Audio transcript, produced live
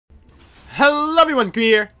Hello everyone, Cree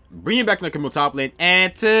here, bringing back the CAMILLE top lane,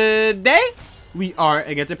 and today we are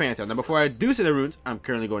against a Pantheon. Now before I do say the runes, I'm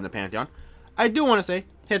currently going to Pantheon. I do want to say,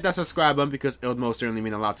 hit that subscribe button because it would most certainly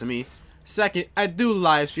mean a lot to me. Second, I do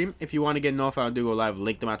live stream. If you want to get notified, I do go live,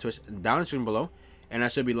 link to my Twitch down in the stream below. And I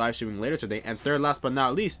should be live streaming later today. And third, last but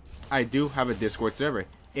not least, I do have a Discord server.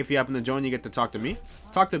 If you happen to join, you get to talk to me,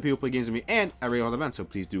 talk to people who play games with me, and every other event. So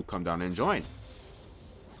please do come down and join.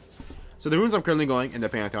 So the runes I'm currently going in the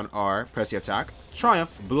Pantheon are Press the Attack,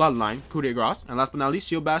 Triumph, Bloodline, Coup de Grace, and last but not least,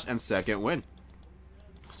 Shield Bash and Second Wind.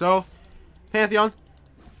 So, Pantheon,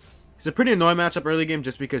 it's a pretty annoying matchup early game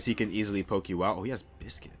just because he can easily poke you out. Oh, he has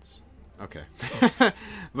biscuits. Okay.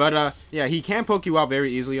 But, yeah, he can poke you out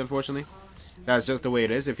very easily, unfortunately. That's just the way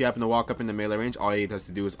it is. If you happen to walk up in the melee range, all he has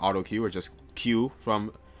to do is auto Q or just Q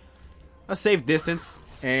from a safe distance,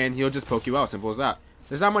 and he'll just poke you out. Simple as that.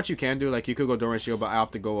 There's not much you can do. Like, you could go Doran Shield, but I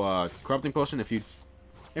have to go Corrupting Potion if you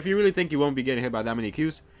really think you won't be getting hit by that many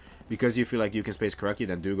Qs because you feel like you can space correctly,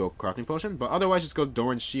 then do go Corrupting Potion. But otherwise, just go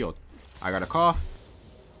Doran Shield. I got a cough.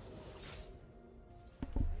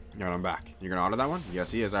 Alright, I'm back. You're gonna auto that one?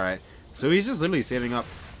 Yes, he is. Alright. So he's just literally saving up.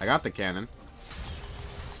 I got the cannon.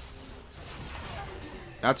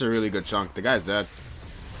 That's a really good chunk. The guy's dead.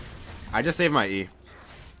 I just saved my E.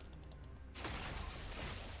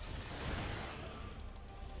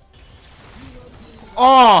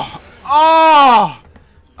 Oh! Oh!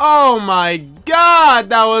 Oh my god!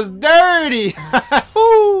 That was dirty!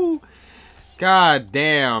 God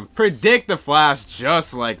damn. Predict the flash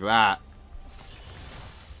just like that.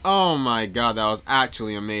 Oh my god, that was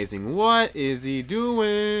actually amazing. What is he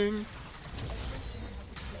doing?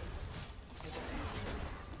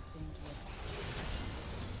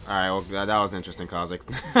 Alright, well, that was interesting, Kha'Zix.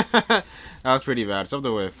 That was pretty bad. Shove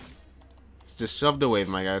the wave. Just shove the wave,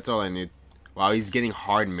 my guy. That's all I need. Wow, he's getting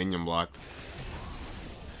hard minion blocked.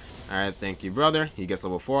 Alright, thank you, brother. He gets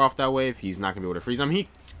level 4 off that wave. He's not going to be able to freeze him. He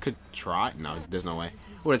could try. No, there's no way.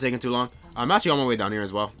 Would have taken too long. I'm actually on my way down here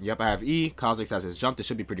as well. Yep, I have E. Kha'Zix has his jump. This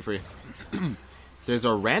should be pretty free. There's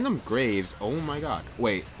a random Graves. Oh my god.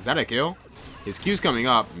 Wait, is that a kill? His Q's coming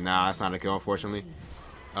up. Nah, that's not a kill, unfortunately.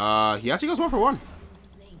 He actually goes 1 for 1.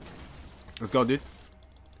 Let's go, dude.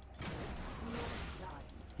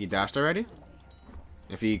 He dashed already?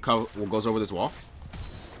 If he goes over this wall.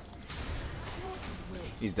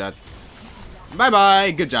 He's dead.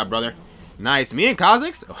 Bye-bye. Good job, brother. Nice. Me and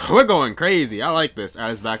Kha'Zix, we're going crazy. I like this. Alright,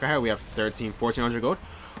 let's back ahead. We have 1400 gold.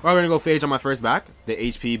 We're going to go Phage on my first back. The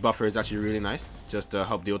HP buffer is actually really nice. Just to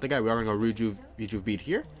help deal with the guy. We are going to go Rejuve Beat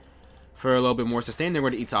here. For a little bit more sustain. Then we're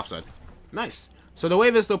going to eat topside. Nice. So the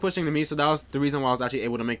wave is still pushing to me. So that was the reason why I was actually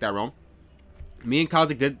able to make that roam. Me and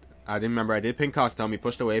Kha'Zix did... I didn't remember. I did ping Kaz, tell me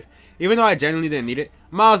push the wave. Even though I genuinely didn't need it.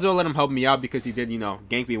 Might as well let him help me out because he did, you know,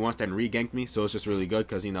 gank me once then re-ganked me. So it's just really good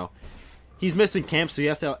because, you know, he's missing camp. So he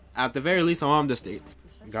has to, at the very least, I want him to stay.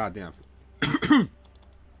 God damn.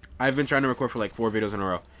 I've been trying to record for like 4 videos in a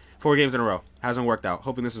row. 4 games in a row. Hasn't worked out.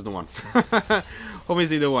 Hoping this is the one. Hoping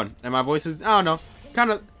it's the one. And my voice is, I don't know,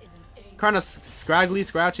 kind of scraggly,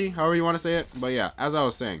 scratchy, however you want to say it. But yeah, as I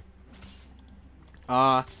was saying.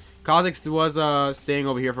 Kha'Zix was staying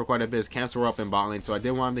over here for quite a bit. His camps were up in bot lane, so I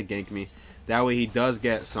didn't want him to gank me. That way he does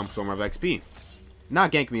get some form of XP.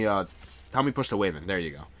 Not gank me, help me push the wave in. There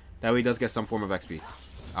you go. That way he does get some form of XP.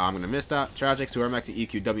 I'm going to miss that. Tragic, so we're maxing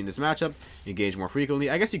EQW in this matchup. Engage more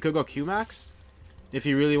frequently. I guess you could go Q max if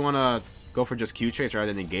you really want to go for just Q trades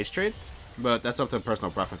rather than engage trades. But that's up to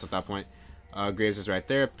personal preference at that point. Graves is right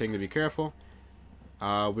there. Ping to be careful.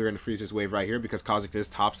 We're going to freeze this wave right here because Kha'Zix is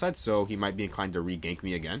topside, so he might be inclined to re-gank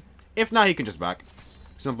me again. If not, he can just back.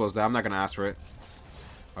 Simple as that. I'm not going to ask for it.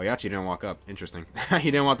 Oh, he actually didn't walk up. Interesting.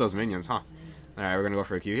 He didn't want those minions, huh? Alright, we're going to go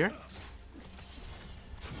for a Q here.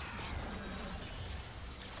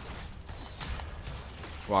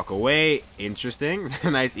 Walk away. Interesting.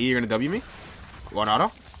 Nice E. You're going to W me. One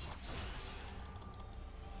auto.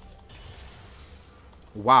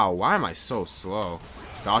 Wow, why am I so slow?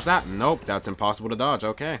 Dodge that? Nope, that's impossible to dodge.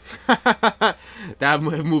 Okay. That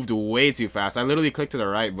moved way too fast. I literally clicked to the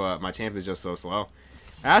right, but my champ is just so slow.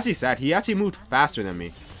 Actually sad. He actually moved faster than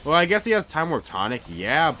me. Well, I guess he has Time Warp Tonic.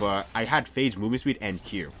 Yeah, but I had Phage movement speed and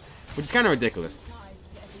Q, which is kind of ridiculous.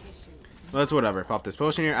 Well, that's whatever. Pop this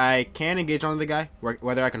potion here. I can engage on the guy.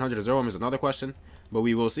 Whether I can 100 him is another question, but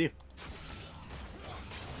we will see.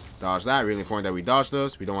 Dodge that. Really important that we dodge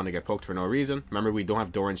those. We don't want to get poked for no reason. Remember, we don't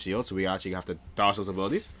have Doran Shield, so we actually have to dodge those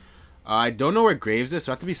abilities. I don't know where Graves is,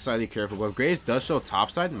 so I have to be slightly careful. But if Graves does show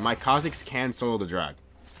topside, my Kha'Zix can solo the drag.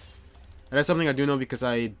 That is something I do know because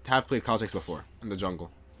I have played Kha'Zix before in the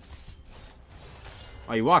jungle.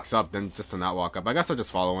 Oh, he walks up, then just to not walk up. I guess I'll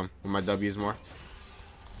just follow him with my W's more.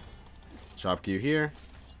 Drop Q here.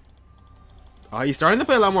 He's starting to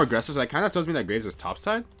play a lot more aggressive, so that kind of tells me that Graves is top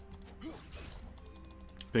side.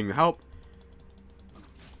 Ping the help.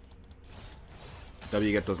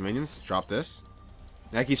 W, get those minions. Drop this.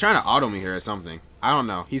 Like, he's trying to auto me here or something. I don't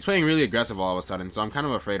know. He's playing really aggressive all of a sudden, so I'm kind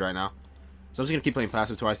of afraid right now. So I'm just going to keep playing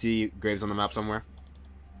passive until I see Graves on the map somewhere.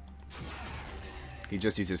 He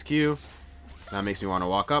just used his Q. That makes me want to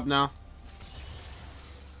walk up now.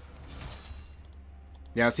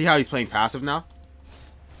 Yeah, see how he's playing passive now?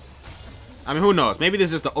 I mean, who knows? Maybe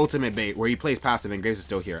this is the ultimate bait where he plays passive and Graves is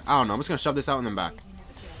still here. I don't know. I'm just going to shove this out and then back.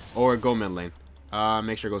 Or go mid lane.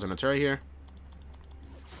 Make sure it goes on the turret here.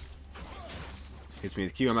 Hits me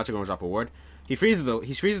with Q. I'm actually going to drop a ward. He freezes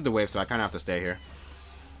the wave, so I kind of have to stay here.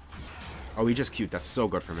 Oh, he just Q'd. That's so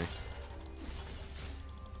good for me.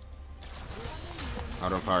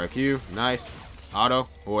 Auto power Q. Nice. Auto.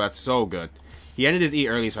 Oh, that's so good. He ended his E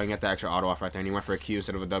early so I can get the extra auto off right there. And he went for a Q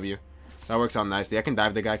instead of a W. That works out nicely. I can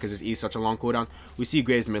dive the guy because his E is such a long cooldown. We see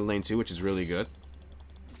Graves mid lane too, which is really good.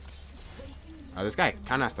 This guy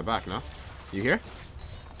kind of has to back, no? You here?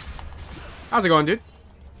 How's it going, dude?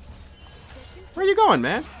 Where you going,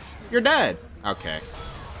 man? You're dead. Okay.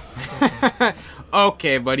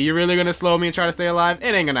 Okay, buddy. You're really going to slow me and try to stay alive?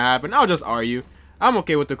 It ain't going to happen. I'll just R you. I'm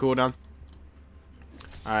okay with the cooldown.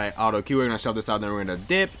 Alright, auto Q. We're going to shove this out, then we're going to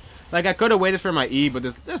dip. Like, I could have waited for my E, but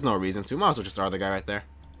there's no reason to. Might as well just R the guy right there.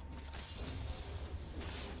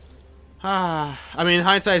 I mean,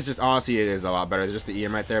 hindsight is just, honestly, it is a lot better. Just the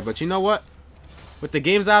EM right there. But you know what? With the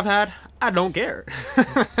games I've had, I don't care.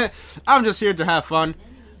 I'm just here to have fun.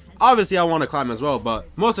 Obviously, I want to climb as well,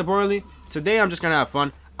 but most importantly, today I'm just going to have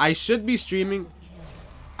fun. I should be streaming.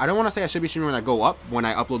 I don't want to say I should be streaming when I go up, when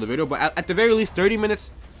I upload the video, but at the very least, 30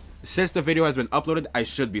 minutes since the video has been uploaded, I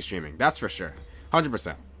should be streaming. That's for sure.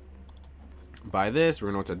 100%. By this,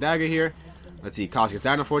 we're going to dagger here. Let's see, Kosk is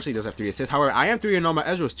down, unfortunately. He does have 3 assists. However, I am 3-0. My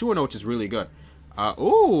Ezreal is 2-0, which is really good.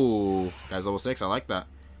 Ooh. Guy's level 6. I like that.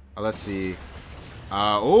 Let's see.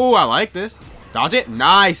 Ooh, I like this. Dodge it.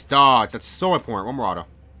 Nice dodge. That's so important. One more auto.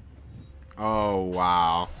 Oh,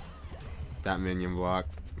 wow. That minion block.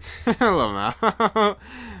 Hello, man.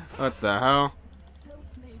 What the hell?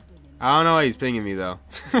 I don't know why he's pinging me, though.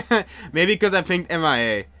 Maybe because I pinged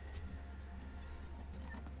MIA.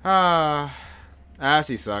 That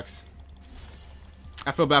actually sucks.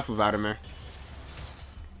 I feel bad for Vladimir.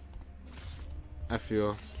 I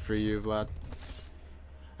feel for you, Vlad.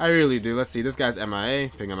 I really do. Let's see. This guy's MIA.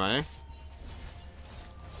 Ping MIA.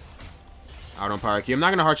 Out on power Q. I'm not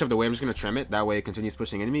going to hard shove the wave. I'm just going to trim it. That way it continues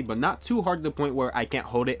pushing into me, but not too hard to the point where I can't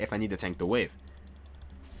hold it if I need to tank the wave.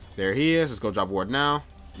 There he is. Let's go drop ward now.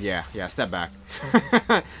 Yeah. Step back.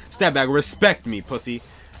 Step back. Respect me, pussy.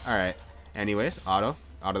 Alright. Anyways, auto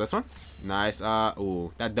this one. Nice.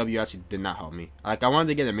 Ooh, that W actually did not help me. Like, I wanted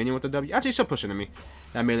to get a minion with the W. Actually, she'll push into me.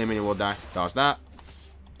 That melee minion will die. Dodge that.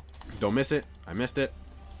 Don't miss it. I missed it.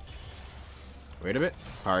 Wait a bit.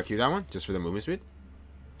 Power Q that one, just for the movement speed.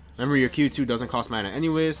 Remember, your Q2 doesn't cost mana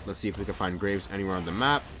anyways. Let's see if we can find Graves anywhere on the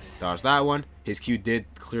map. Dodge that one. His Q did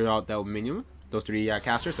clear out that minion. Those 3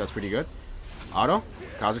 casters, so that's pretty good. Auto.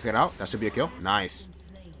 Kha'Zix get out. That should be a kill. Nice.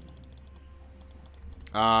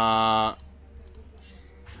 I'm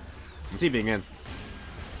TPing in.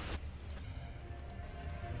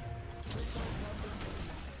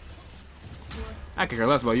 I could care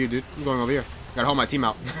less about you, dude. I'm going over here. Gotta hold my team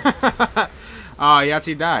out. Oh, he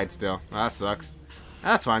actually died still. Oh, that sucks.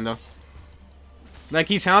 That's fine, though. Like,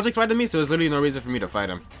 he challenge expected me, so there's literally no reason for me to fight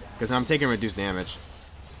him. Because I'm taking reduced damage.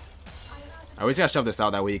 I always gotta shove this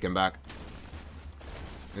out, that way he can back.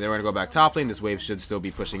 And then we're gonna go back top lane. This wave should still be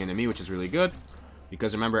pushing into me, which is really good.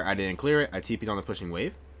 Because remember, I didn't clear it. I TP'd on the pushing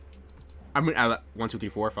wave. I mean, 1, 2, 3,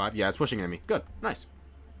 4, 5. Yeah, it's pushing into me. Good. Nice.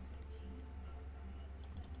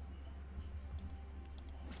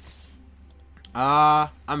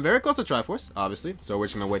 I'm very close to Triforce, obviously. So we're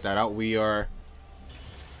just gonna wait that out. We are...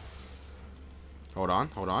 Hold on.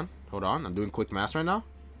 I'm doing quick math right now.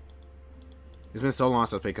 It's been so long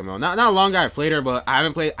since I played CAMILLE. Not a long guy I've played her, but I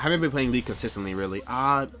haven't been playing League consistently, really.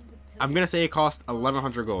 I'm gonna say it cost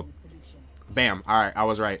 1,100 gold. Bam. Alright, I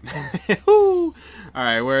was right.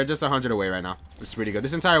 Alright, we're just 100 away right now, which is pretty good.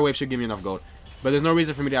 This entire wave should give me enough gold. But there's no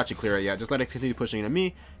reason for me to actually clear it yet. Just let it continue pushing into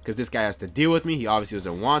me, because this guy has to deal with me. He obviously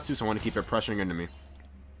doesn't want to, so I want to keep it pressuring into me.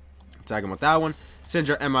 Tag him with that one.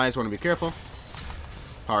 Syndra MI, so I want to be careful.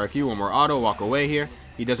 Power Q, one more auto, walk away here.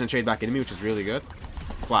 He doesn't trade back into me, which is really good.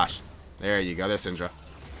 Flash. There you go, there's Syndra.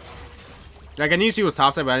 Like, I knew she was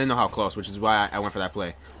topside, but I didn't know how close, which is why I went for that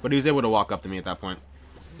play. But he was able to walk up to me at that point.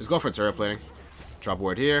 Just go for turret plating. Drop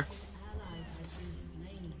ward here.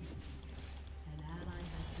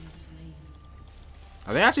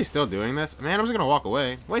 Are they actually still doing this? Man, I'm just gonna walk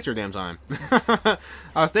away. Waste your damn time.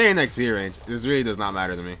 I'll stay in XP range. This really does not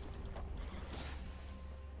matter to me.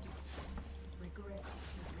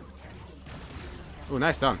 Ooh,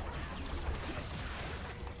 nice done.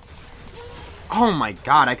 Oh my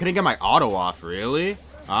god, I couldn't get my auto off, really?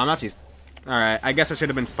 I'm actually... Alright, I guess I should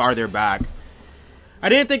have been farther back. I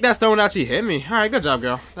didn't think that stone would actually hit me. Alright, good job,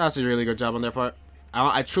 girl. That's a really good job on their part.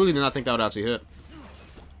 I truly did not think that would actually hit.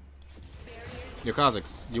 Yo,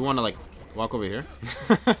 Kha'Zix, you want to, like, walk over here?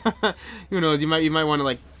 Who knows, you might want to,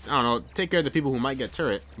 like, I don't know, take care of the people who might get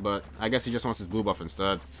turret, but I guess he just wants his blue buff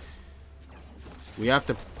instead. We have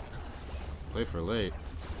to play for late.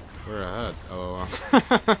 We're ahead.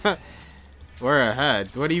 Oh, we're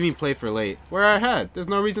ahead. What do you mean play for late? We're ahead. There's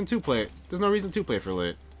no reason to play. There's no reason to play for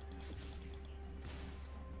late.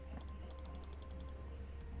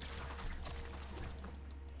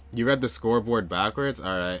 You read the scoreboard backwards?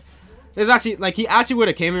 Alright. There's actually, like, he actually would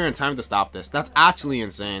have came here in time to stop this. That's actually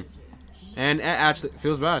insane. And it actually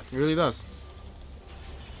feels bad. It really does.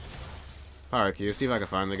 Power Q. See if I can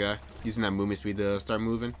find the guy. Using that movement speed to start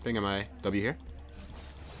moving. Ping on my W here.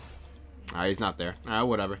 Alright, he's not there. Alright,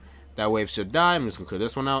 whatever. That wave should die. I'm just gonna clear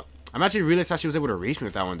this one out. I'm actually really sad she was able to reach me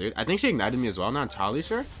with that one, dude. I think she ignited me as well. Not entirely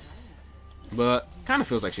sure. But kind of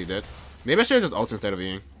feels like she did. Maybe I should have just ult instead of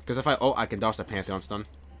Eing. Because if I ult, I can dodge the Pantheon stun.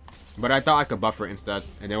 But I thought I could buffer it instead.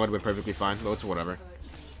 And it would have been perfectly fine. But it's whatever.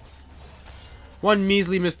 One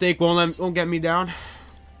measly mistake won't get me down.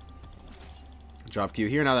 Drop Q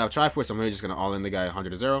here. Now that I've Triforce, I'm really just going to all in the guy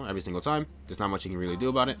 100-0 every single time. There's not much you can really do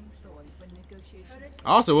about it.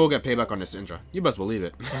 I also will get payback on this Syndra. You best believe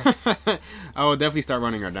it. I will definitely start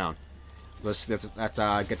running her down. Let's get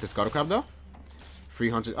this Scuttle Crab though.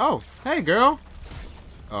 300. Oh, hey girl.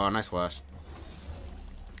 Oh, nice flash.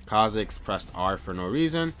 Kha'Zix pressed R for no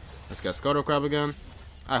reason. Let's get Scuttle Crab again.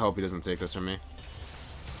 I hope he doesn't take this from me.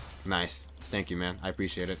 Nice. Thank you, man. I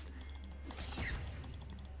appreciate it.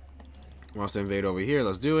 Wants to invade over here.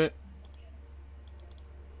 Let's do it.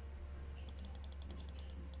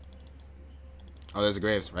 Oh, there's the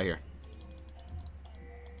Graves right here.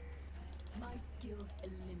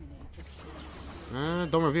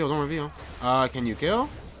 Don't reveal, don't reveal. Can you kill?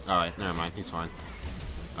 Alright, never mind. He's fine.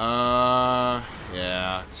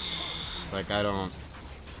 Yeah. Like, I don't...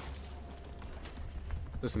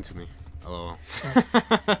 Listen to me. Hello.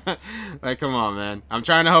 Like, come on, man. I'm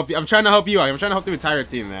trying to help you. I'm trying to help you out. I'm trying to help the entire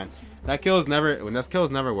team, man. That kill is never... When that kill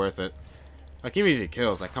is never worth it. Like, even if it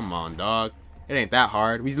kills, like, come on, dog. It ain't that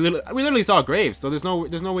hard. We literally saw Graves, so there's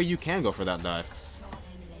no way you can go for that dive.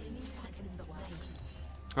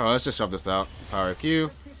 Oh, let's just shove this out. Power Q.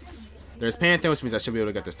 There's Pantheon, which means I should be able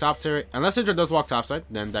to get this top turret. Unless Syndra does walk topside,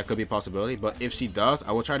 then that could be a possibility. But if she does,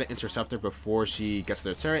 I will try to intercept her before she gets to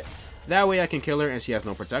the turret. That way I can kill her and she has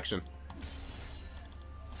no protection.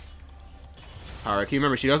 Power Q.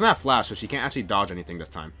 Remember, she doesn't have flash, so she can't actually dodge anything this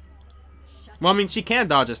time. Well, I mean, she can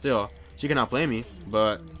dodge it still. She can outplay me,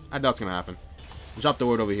 but I doubt it's going to happen. Drop the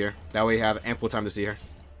ward over here. That way you have ample time to see her.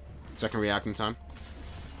 Second reacting time.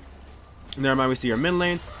 Never mind, we see her mid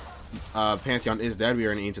lane. Pantheon is dead. We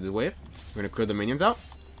are going to into the wave. We're going to clear the minions out.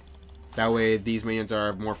 That way these minions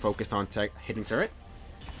are more focused on hitting turret.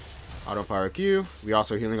 Auto Power Q. We're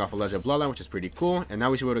also healing off a Ledge of Bloodline, which is pretty cool. And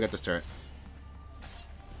now we should be able to get this turret.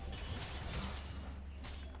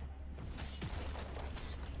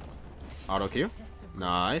 Auto Q.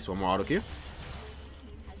 Nice. One more auto Q.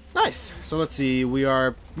 Nice. So let's see. We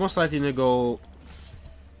are most likely to go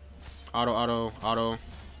auto.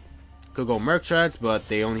 Could go Merc Treads, but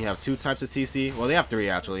they only have 2 types of CC. Well, they have 3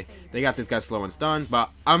 actually. They got this guy slow and stun, but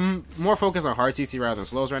I'm more focused on hard CC rather than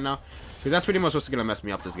slows right now, because that's pretty much what's gonna mess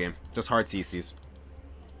me up this game. Just hard CCs.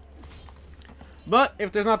 But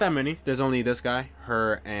if there's not that many, there's only this guy,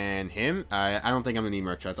 her, and him. I don't think I'm gonna need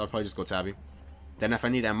Merc Treads. I'll probably just go Tabby. Then if I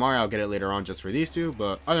need MR, I'll get it later on just for these 2.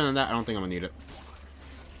 But other than that, I don't think I'm gonna need it.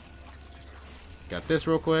 Got this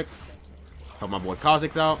real quick. Help my boy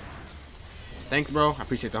Kha'Zix out. Thanks, bro. I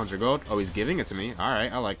appreciate the 100 gold. Oh, he's giving it to me.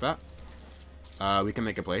 Alright, I like that. We can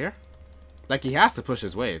make a play here. Like, he has to push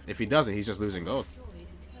his wave. If he doesn't, he's just losing gold.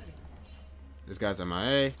 This guy's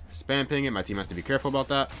MIA. Spam ping it. My team has to be careful about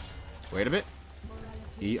that. Wait a bit.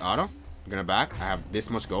 E auto. I'm gonna back. I have this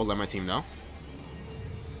much gold. Let my team know.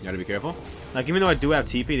 You gotta be careful. Like, even though I do have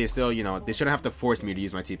TP, they still, you know, they shouldn't have to force me to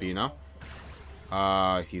use my TP, you know?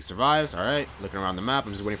 He survives. Alright. Looking around the map.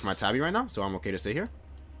 I'm just waiting for my Tabby right now, so I'm okay to stay here.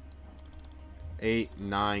 8,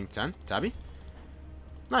 9, 10. Tabby.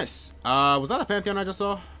 Nice. Was that a Pantheon I just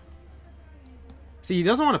saw? See, he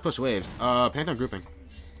doesn't want to push waves. Pantheon grouping.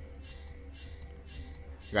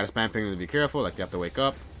 You gotta spam ping them to be careful. Like, they have to wake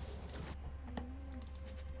up.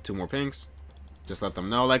 2 more pings. Just let them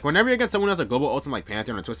know. Like, whenever you get someone who has a global ultimate like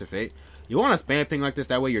Pantheon or Twisted Fate, you want to spam ping like this,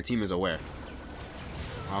 that way your team is aware.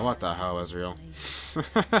 Oh, what the hell, Ezreal?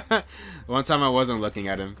 One time I wasn't looking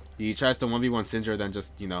at him. He tries to 1v1 Syndra, then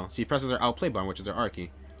just, you know, she presses her outplay button, which is her R key.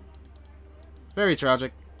 Very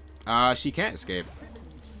tragic. She can't escape.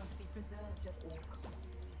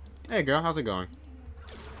 Hey girl, how's it going?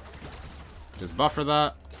 Just buffer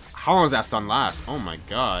that. How long does that stun last? Oh my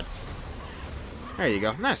god. There you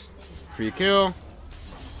go. Nice. Free kill.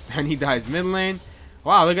 And he dies mid lane.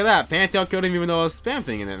 Wow, look at that. Pantheon killed him even though I was spam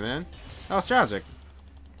thing in it, man. That was tragic.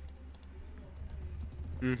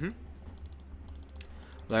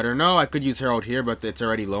 Let her know I could use Herald here, but it's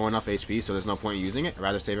already low enough HP, so there's no point in using it. I'd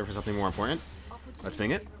rather save it for something more important. Let's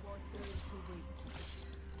ping it.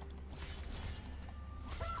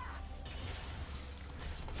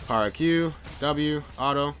 Power Q, W,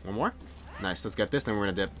 auto. One more. Nice. Let's get this, then we're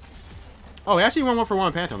gonna dip. Oh, he actually won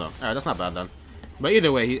 1-for-1 Pantheon though. Alright, that's not bad then. But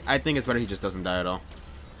either way, I think it's better he just doesn't die at all.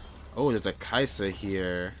 Oh, there's a Kaisa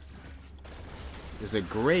here. There's a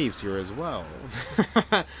Graves here as well.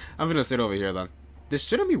 I'm gonna sit over here then. This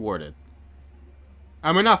shouldn't be warded.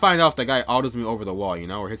 I might not find out if the guy autos me over the wall, you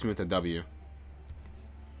know, or hits me with a W.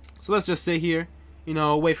 So let's just sit here, you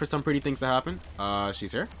know, wait for some pretty things to happen.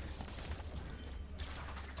 She's here.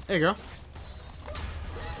 There you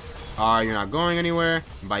go. You're not going anywhere.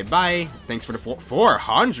 Bye-bye. Thanks for the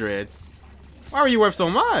 400. Why were you worth so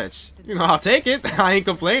much? You know, I'll take it. I ain't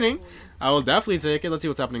complaining. I will definitely take it. Let's see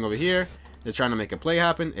what's happening over here. They're trying to make a play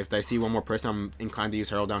happen. If I see one more person, I'm inclined to use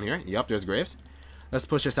Herald down here. Yep, there's Graves. Let's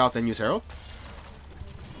push this out, then use Herald.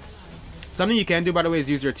 Something you can do, by the way, is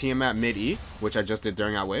use your TM at mid-E, which I just did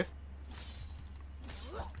during Outwave.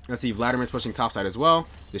 Let's see, Vladimir's pushing topside as well.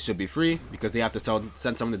 This should be free, because they have to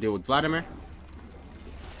send someone to deal with Vladimir.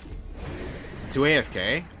 To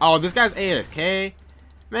AFK. Oh, this guy's AFK?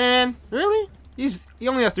 Man, really? He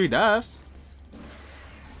only has 3 deaths.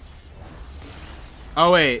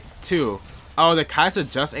 Oh, wait, 2. Oh, the Kaisa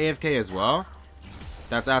just AFK as well?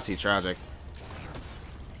 That's actually tragic.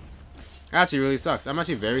 Actually really sucks. I'm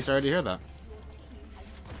actually very sorry to hear that.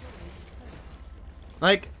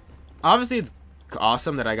 Like, obviously it's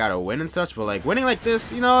awesome that I got a win and such, but like winning like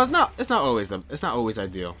this, you know, it's not always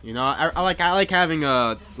ideal. You know, I like having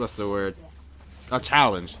a, what's the word? A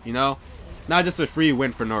challenge, you know? Not just a free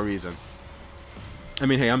win for no reason. I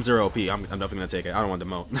mean, hey, I'm 0 OP. I'm definitely gonna take it. I don't want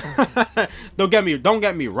demote. Don't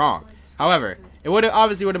get me wrong. However, it would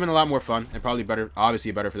obviously would have been a lot more fun and probably better,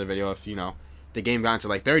 obviously better for the video if, you know, the game got into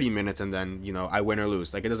like 30 minutes and then, you know, I win or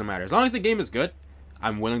lose. Like, it doesn't matter. As long as the game is good,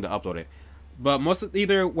 I'm willing to upload it. But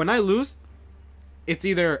either when I lose, it's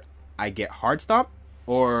either I get hard stop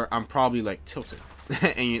or I'm probably like tilted.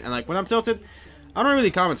 and like when I'm tilted, I don't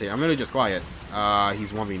really commentate. I'm really just quiet.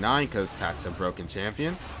 He's 1v9 because that's a broken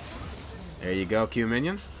champion. There you go, Q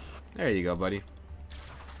minion. There you go, buddy.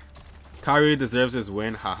 Kyrie deserves his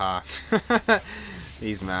win. Haha.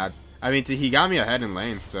 He's mad. I mean, he got me ahead in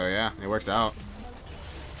lane, so yeah, it works out.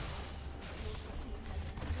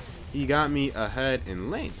 He got me ahead in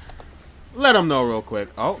lane. Let him know real quick.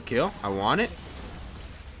 Oh, kill. I want it.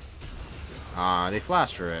 They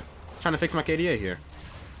flashed for it. Trying to fix my KDA here.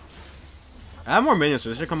 I have more minions, so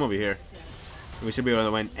they should come over here. We should be able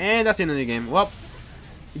to win. And that's the end of the game. Well,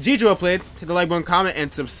 GG well played. Hit the like button, comment,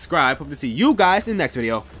 and subscribe. Hope to see you guys in the next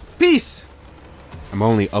video. Peace! I'm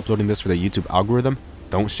only uploading this for the YouTube algorithm.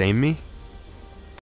 Don't shame me.